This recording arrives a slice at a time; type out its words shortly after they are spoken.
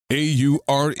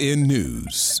AURN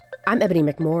News. I'm Ebony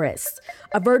McMorris.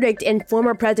 A verdict in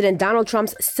former President Donald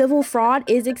Trump's civil fraud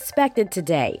is expected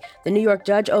today. The New York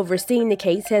judge overseeing the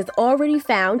case has already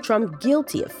found Trump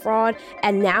guilty of fraud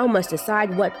and now must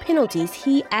decide what penalties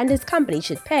he and his company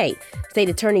should pay. State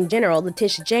Attorney General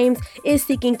Letitia James is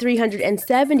seeking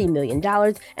 $370 million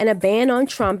and a ban on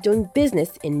Trump doing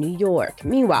business in New York.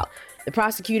 Meanwhile, the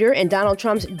prosecutor in Donald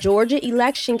Trump's Georgia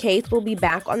election case will be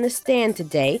back on the stand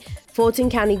today. Fulton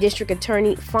County District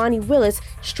Attorney Willis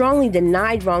strongly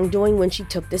denied wrongdoing when she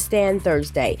took the stand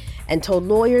Thursday and told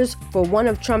lawyers for one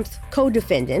of Trump's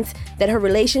co-defendants that her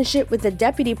relationship with the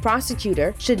deputy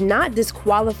prosecutor should not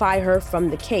disqualify her from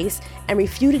the case and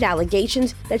refuted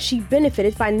allegations that she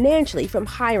benefited financially from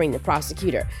hiring the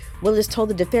prosecutor. Willis told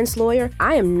the defense lawyer,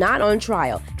 "I am not on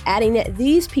trial," adding that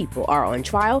these people are on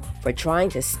trial for trying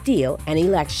to steal an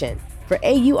election. For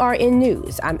AURN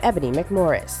News, I'm Ebony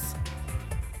McMorris.